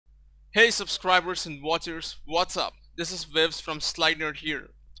Hey subscribers and watchers, what's up? This is Vivs from slidenerd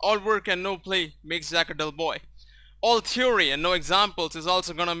here. All work and no play makes Jack a dull boy. All theory and no examples is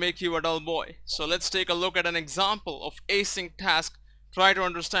also gonna make you a dull boy. So let's take a look at an example of AsyncTask. Try to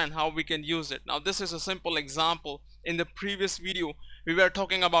understand how we can use it. Now this is a simple example. In the previous video we were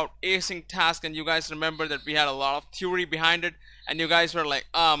talking about AsyncTask and you guys remember that we had a lot of theory behind it and you guys were like,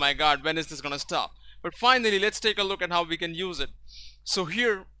 oh my god, when is this gonna stop? But finally let's take a look at how we can use it. So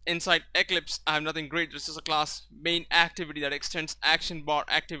here inside Eclipse I have nothing great. This is a class MainActivity that extends action bar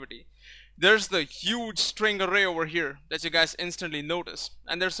activity. There's the huge string array over here that you guys instantly notice,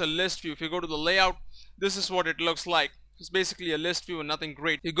 and there's a list view. If you go to the layout, this is what it looks like. It's basically a list view and nothing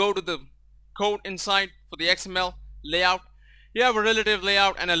great. You go to the code inside for the XML layout, you have a relative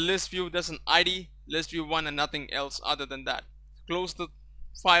layout and a list view. There's an ID, list view 1, and nothing else other than that. Close the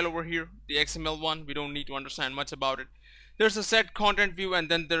file over here, the XML one. We don't need to understand much about it. There's a set content view, and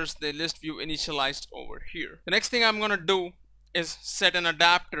then there's the list view initialized over here. The next thing I'm gonna do is set an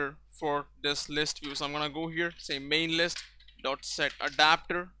adapter for this list view. So I'm gonna go here, say main list dot set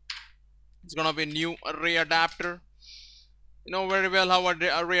adapter. It's gonna be new array adapter. You know very well how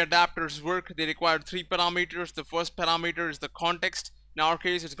array adapters work. They require 3 parameters. The first parameter is the context. In our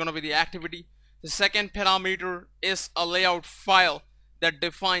case it's gonna be the activity. The second parameter is a layout file that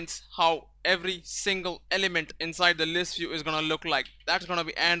defines how every single element inside the list view is gonna look like. That's gonna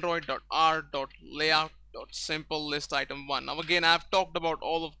be android.r.layout.simple list item 1. Now again, I've talked about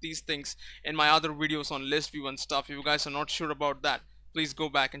all of these things in my other videos on list view and stuff. If you guys are not sure about that, please go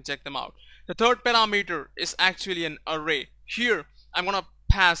back and check them out. The third parameter is actually an array. Here I'm gonna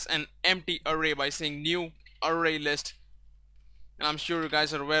pass an empty array by saying new array list, and I'm sure you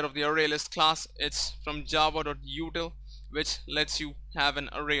guys are aware of the array list class. It's from java.util, which lets you have an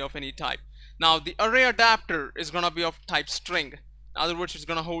array of any type. Now the array adapter is gonna be of type string. In other words, it's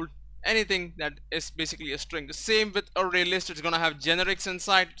gonna hold anything that is basically a string. The same with array list, it's gonna have generics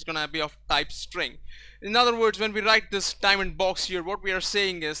inside. It's gonna be of type string. In other words, when we write this diamond box here, what we are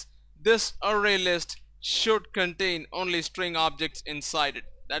saying is this array list should contain only string objects inside it.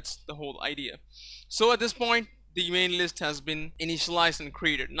 That's the whole idea. So at this point the main list has been initialized and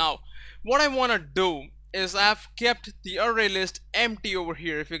created. Now what I want to do is I've kept the array list empty over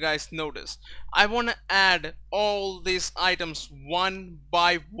here. If you guys notice, I want to add all these items one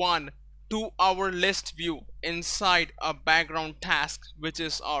by one to our list view inside a background task, which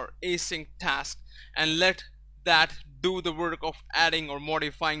is our async task, and let that do the work of adding or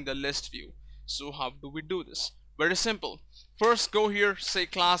modifying the list view. So how do we do this? Very simple. First go here, say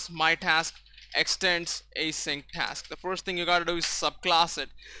class myTask extends async task. The first thing you gotta do is subclass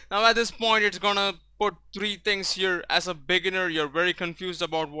it. Now at this point it's gonna put 3 things here. As a beginner you're very confused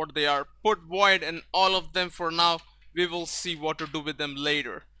about what they are. Put void in all of them for now. We will see what to do with them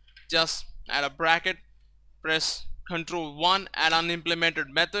later. Just add a bracket, press Control 1, add unimplemented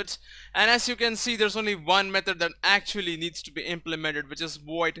methods, and as you can see there's only one method that actually needs to be implemented, which is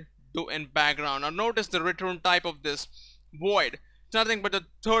void doInBackground. Now notice the return type of this void. It's nothing but the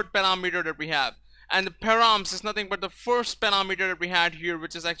third parameter that we have, and the params is nothing but the first parameter that we had here,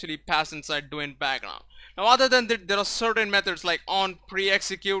 which is actually passed inside doInBackground. Now other than that, there are certain methods like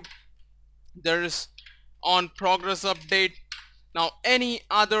onPreExecute, there is onProgressUpdate. Now any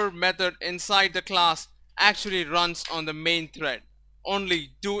other method inside the class actually runs on the main thread.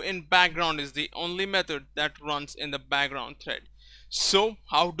 Only doInBackground is the only method that runs in the background thread. So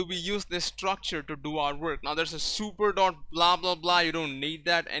how do we use this structure to do our work? Now there's a super dot blah blah blah. You don't need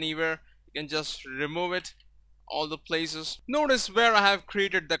that anywhere. You can just remove it all the places. Notice where I have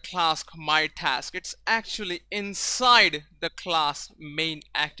created the class myTask. It's actually inside the class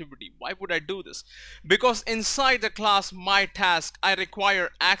MainActivity. Why would I do this? Because inside the class myTask I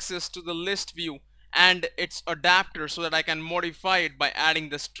require access to the list view and its adapter so that I can modify it by adding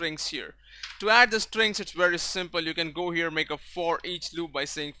the strings here. To add the strings, it's very simple. You can go here, make a for each loop by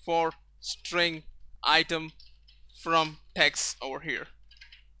saying for string item from text over here.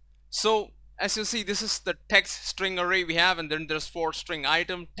 So as you see, this is the text string array we have, and then there's for string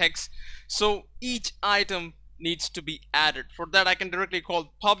item text. So each item needs to be added. For that I can directly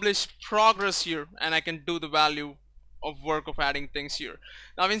call publishProgress here, and I can do the value of work of adding things here.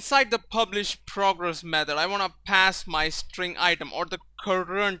 Now inside the publishProgress method I want to pass my string item or the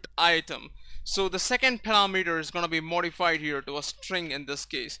current item. So the second parameter is going to be modified here to a string in this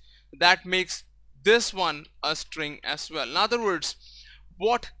case. That makes this one a string as well. In other words,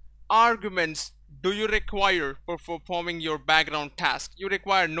 what arguments do you require for performing your background task? You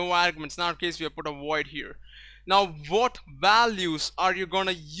require no arguments. In our case we have put a void here. Now what values are you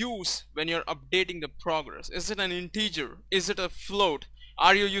gonna use when you're updating the progress? Is it an integer? Is it a float?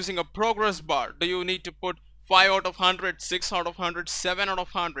 Are you using a progress bar? Do you need to put 5 out of 100, 6 out of 100, 7 out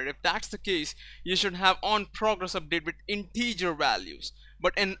of 100? If that's the case, you should have on progress update with integer values.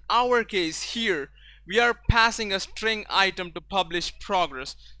 But in our case here, we are passing a string item to publish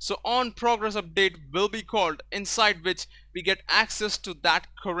progress. So on progress update will be called, inside which we get access to that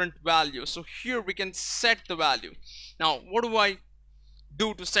current value. So here we can set the value. Now what do I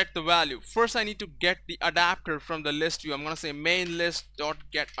do to set the value? First I need to get the adapter from the list view. I'm gonna say main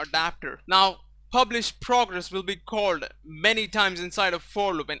list.getAdapter. Now publish progress will be called many times inside a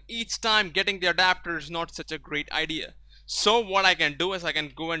for loop, and each time getting the adapter is not such a great idea. So what I can do is I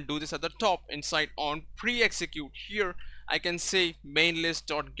can go and do this at the top inside onPreExecute. Here I can say main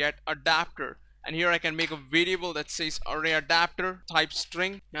list.getAdapter, and here I can make a variable that says array adapter type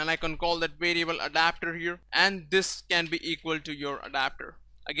string, and I can call that variable adapter here, and this can be equal to your adapter.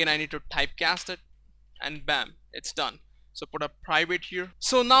 Again I need to typecast it, and bam, it's done. So put a private here.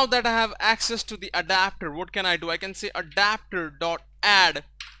 So now that I have access to the adapter, what can I do? I can say adapter.add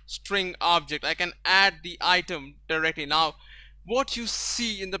string object. I can add the item directly. Now what you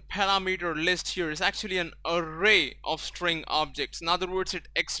see in the parameter list here is actually an array of string objects. In other words, it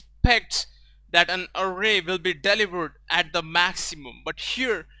expects that an array will be delivered at the maximum. But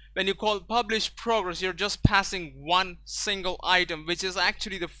here when you call publish progress, you're just passing one single item, which is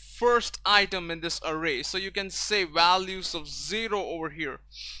actually the first item in this array. So you can say values of 0 over here,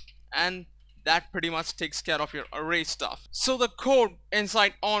 and that pretty much takes care of your array stuff. So the code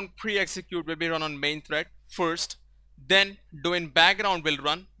inside onPreExecute will be run on main thread first, then doInBackground will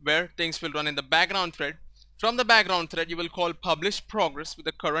run, where things will run in the background thread. From the background thread you will call publish progress with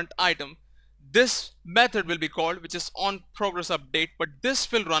the current item. This method will be called, which is onProgressUpdate, but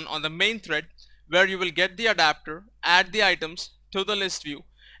this will run on the main thread, where you will get the adapter, add the items to the list view,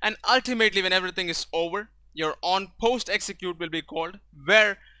 and ultimately when everything is over, your onPostExecute will be called,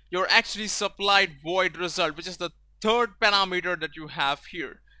 where you're actually supplied void result, which is the third parameter that you have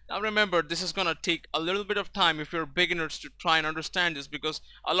here. Now remember, this is gonna take a little bit of time if you're beginners to try and understand this, because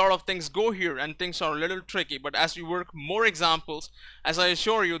a lot of things go here and things are a little tricky. But as we work more examples, as I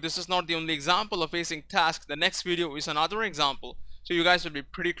assure you, this is not the only example of AsyncTask. The next video is another example, so you guys will be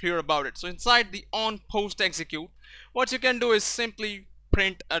pretty clear about it. So inside the onPostExecute, what you can do is simply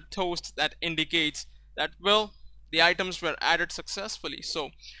print a toast that indicates that, well, the items were added successfully.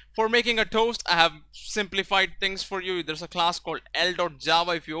 So for making a toast, I have simplified things for you. There's a class called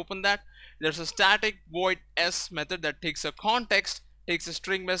l.java. If you open that, there's a static void s method that takes a context, takes a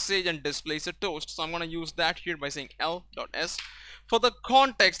string message, and displays a toast. So I'm going to use that here by saying l.s. For the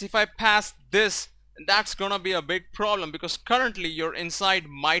context, if I pass this, that's going to be a big problem, because currently you're inside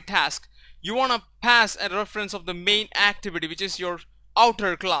my task. You want to pass a reference of the main activity, which is your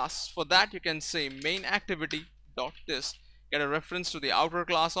outer class. For that you can say MainActivity dot this, get a reference to the outer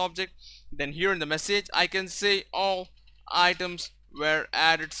class object. Then here in the message I can say all items were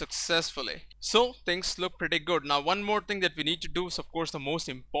added successfully. So things look pretty good. Now one more thing that we need to do is, of course, the most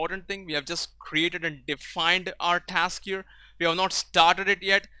important thing. We have just created and defined our task here. We have not started it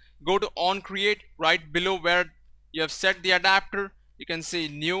yet. Go to onCreate, right below where you have set the adapter. You can say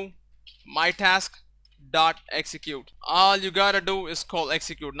new myTask.execute. All you gotta do is call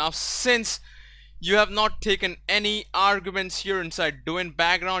execute. Now since you have not taken any arguments here inside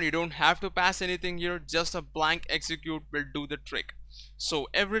doInBackground, you don't have to pass anything here. Just a blank execute will do the trick. So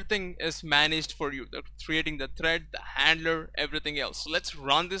everything is managed for you, creating the thread, the handler, everything else. So let's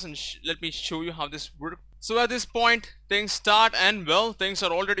run this and let me show you how this works. So at this point things start, and well, things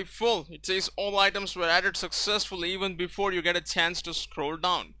are already full. It says all items were added successfully even before you get a chance to scroll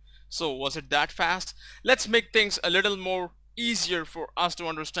down. So was it that fast? Let's make things a little more easier for us to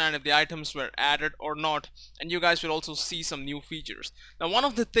understand if the items were added or not, and you guys will also see some new features. Now one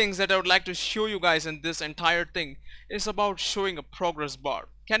of the things that I would like to show you guys in this entire thing is about showing a progress bar.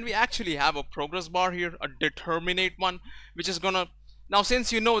 Can we actually have a progress bar here, a determinate one, which is gonna, now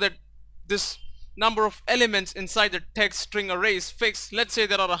since you know that this number of elements inside the text string array is fixed, let's say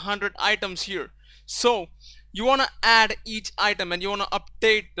there are 100 items here, so you want to add each item and you want to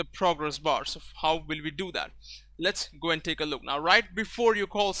update the progress bar. So how will we do that? Let's go and take a look. Now right before you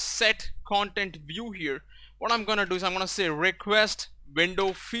call set content view here, what I'm gonna do is I'm gonna say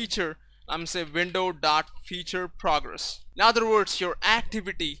requestWindowFeature. I'm gonna say window.featureProgress. In other words, your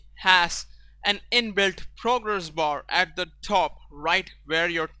activity has an inbuilt progress bar at the top, right where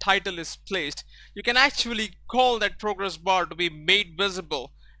your title is placed. You can actually call that progress bar to be made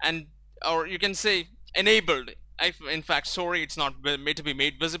visible, and or you can say enabled. In fact, sorry, it's not made to be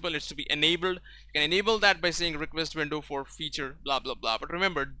made visible, it's to be enabled. You can enable that by saying request window for feature blah blah blah. But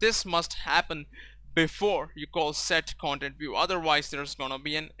remember, this must happen before you call set content view, otherwise there's gonna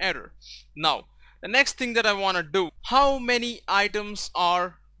be an error. Now the next thing that I want to do, how many items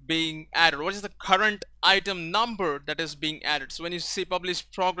are being added, what is the current item number that is being added. So when you see publish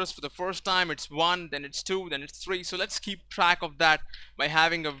progress for the first time, it's 1, then it's 2, then it's 3. So let's keep track of that by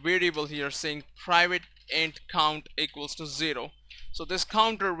having a variable here saying private int count equals to 0. So this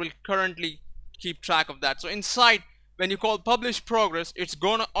counter will currently keep track of that. So inside, when you call publish progress, it's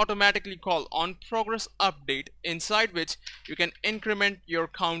gonna automatically call onProgressUpdate, inside which you can increment your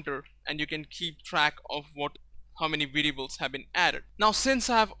counter and you can keep track of how many variables have been added. Now since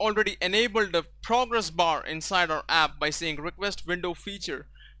I have already enabled the progress bar inside our app by saying requestWindowFeature,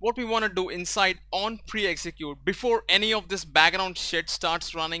 what we want to do inside onPreExecute, before any of this background shit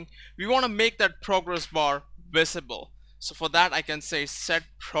starts running, we want to make that progress bar visible. So for that I can say set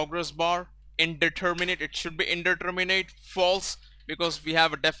progress bar indeterminate. It should be indeterminate, false, because we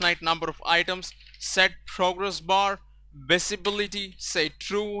have a definite number of items. Set progress bar visibility, say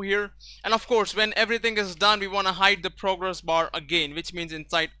true here. And of course, when everything is done, we want to hide the progress bar again, which means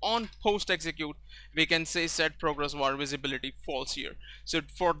inside onPostExecute we can say set progress bar visibility false here. So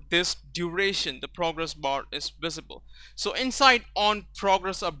for this duration the progress bar is visible. So inside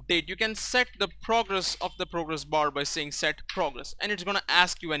onProgressUpdate you can set the progress of the progress bar by saying set progress, and it's gonna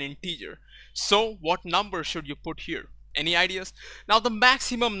ask you an integer. So what number should you put here? Any ideas? Now the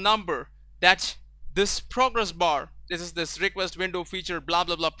maximum number that this progress bar, this requestWindowFeature blah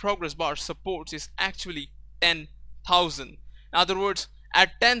blah blah progress bar supports is actually 10,000. In other words,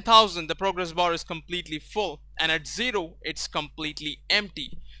 at 10,000 the progress bar is completely full, and at 0 it's completely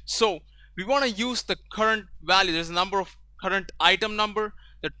empty. So we want to use the current value, there's a number of current item number,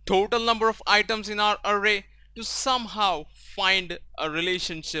 the total number of items in our array, to somehow find a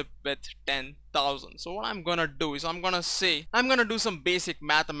relationship with 10,000. So what I'm gonna do is I'm gonna do some basic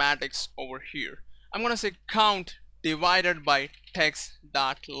mathematics over here. I'm gonna say count divided by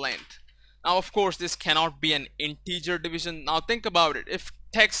text.length. Now of course this cannot be an integer division. Now think about it. If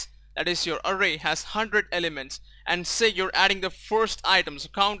text, that is your array, has 100 elements, and say you're adding the first item, so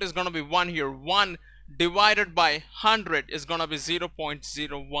count is gonna be 1 here. 1 divided by 100 is gonna be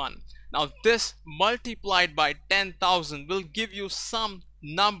 0.01. Now this multiplied by 10,000 will give you some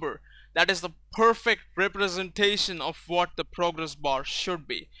number that is the perfect representation of what the progress bar should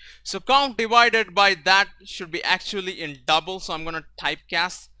be. So count divided by that should be actually in double, so I'm gonna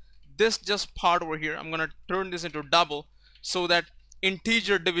typecast this just part over here. I'm gonna turn this into double so that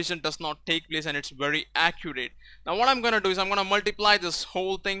integer division does not take place and it's very accurate. Now what I'm gonna do is I'm gonna multiply this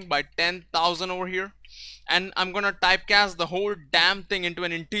whole thing by 10,000 over here, and I'm gonna typecast the whole damn thing into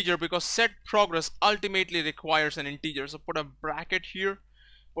an integer because set progress ultimately requires an integer. So put a bracket here,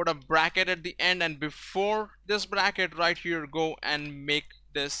 put a bracket at the end, and before this bracket right here go and make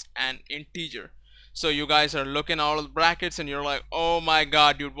this an integer. So you guys are looking at all the brackets and you're like, oh my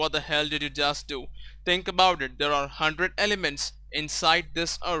god dude, what the hell did you just do? Think about it. There are 100 elements inside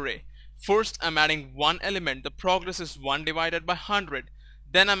this array. First I'm adding one element, the progress is 1 divided by 100.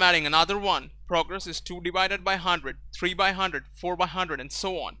 Then I'm adding another one, progress is 2 divided by 100, 3 by 100, 4 by 100, and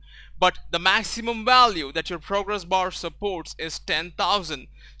so on. But the maximum value that your progress bar supports is 10,000.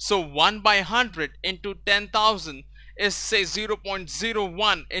 So 1 by 100 into 10,000 is say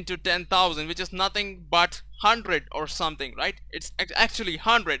 0.01 into 10,000, which is nothing but 100 or something, right? It's actually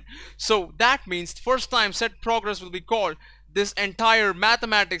 100. So that means first time set progress will be called, this entire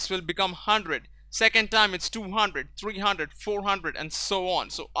mathematics will become 100. Second time it's 200, 300, 400, and so on.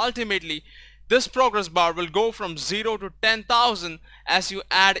 So ultimately this progress bar will go from 0 to 10,000 as you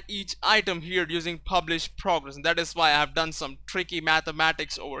add each item here using publish progress, and that is why I have done some tricky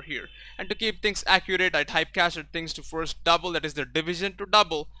mathematics over here. And to keep things accurate, I typecasted things to first double, that is the division to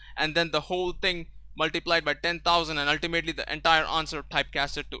double, and then the whole thing multiplied by 10,000, and ultimately the entire answer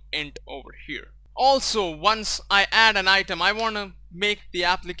typecasted to int over here. Also, once I add an item, I want to make the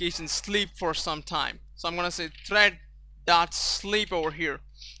application sleep for some time. So I'm going to say thread.sleep over here.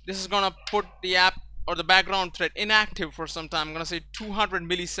 This is going to put the app or the background thread inactive for some time. I'm going to say 200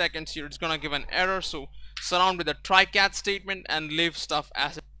 milliseconds here. It's going to give an error, so surround with a try-catch statement and leave stuff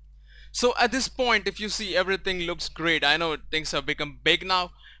as it. So at this point, if you see, everything looks great. I know things have become big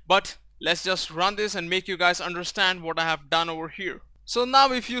now, but let's just run this and make you guys understand what I have done over here. So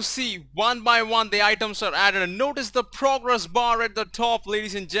now if you see, one by one the items are added, and notice the progress bar at the top,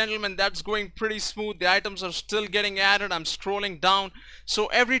 ladies and gentlemen. That's going pretty smooth. The items are still getting added. I'm scrolling down. So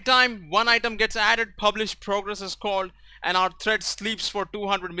every time one item gets added, publish progress is called, and our thread sleeps for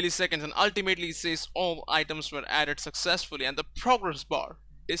 200 milliseconds, and ultimately it says all items were added successfully, and the progress bar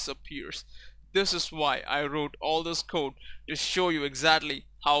disappears. This is why I wrote all this code, to show you exactly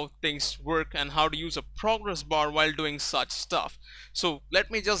how things work and how to use a progress bar while doing such stuff. So let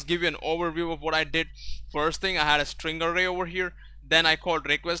me just give you an overview of what I did. First thing, I had a string array over here. Then I called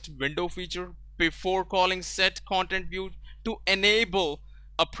requestWindowFeature before calling setContentView to enable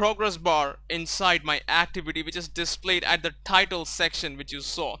a progress bar inside my activity, which is displayed at the title section which you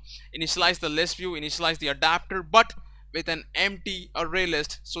saw. Initialize the list view, initialize the adapter, but with an empty array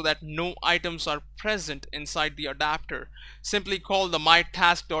list so that no items are present inside the adapter. Simply call the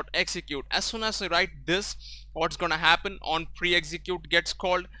myTask.execute. As soon as I write this, what's gonna happen? onPreExecute gets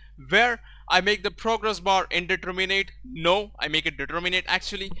called, where I make the progress bar indeterminate. No, I make it determinate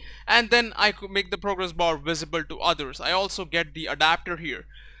actually, and then I could make the progress bar visible to others. I also get the adapter here.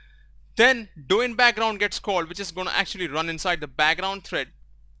 Then doInBackground gets called, which is going to actually run inside the background thread.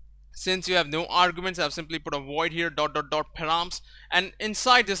 Since you have no arguments, I've simply put a void here, dot dot dot params, and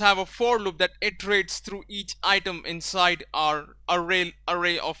inside this I have a for loop that iterates through each item inside our array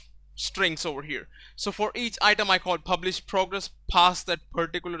of strings over here. So for each item I call publishProgress, pass that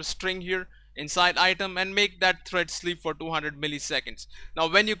particular string here inside item and make that thread sleep for 200 milliseconds. Now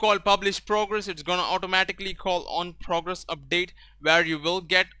when you call publishProgress, it's gonna automatically call onProgressUpdate, where you will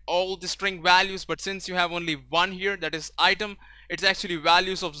get all the string values, but since you have only one here, that is item, it's actually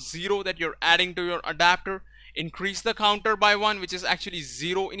values of 0 that you're adding to your adapter. Increase the counter by 1, which is actually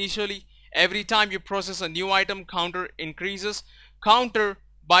 0 initially. Every time you process a new item, counter increases. Counter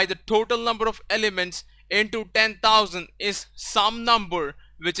by the total number of elements into 10,000 is some number,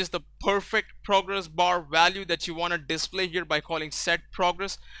 which is the perfect progress bar value that you want to display here by calling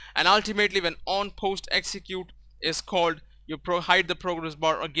setProgress. And ultimately when onPostExecute is called, you hide the progress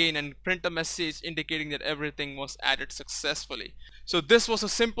bar again and print a message indicating that everything was added successfully. So this was a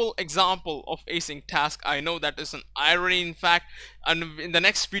simple example of AsyncTask. I know that is an irony in fact, and in the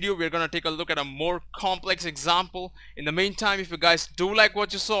next video we're going to take a look at a more complex example. In the meantime, if you guys do like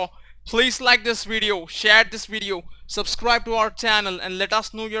what you saw, please like this video, share this video, subscribe to our channel, and let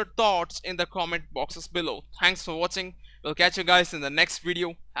us know your thoughts in the comment boxes below. Thanks for watching. We'll catch you guys in the next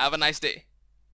video. Have a nice day.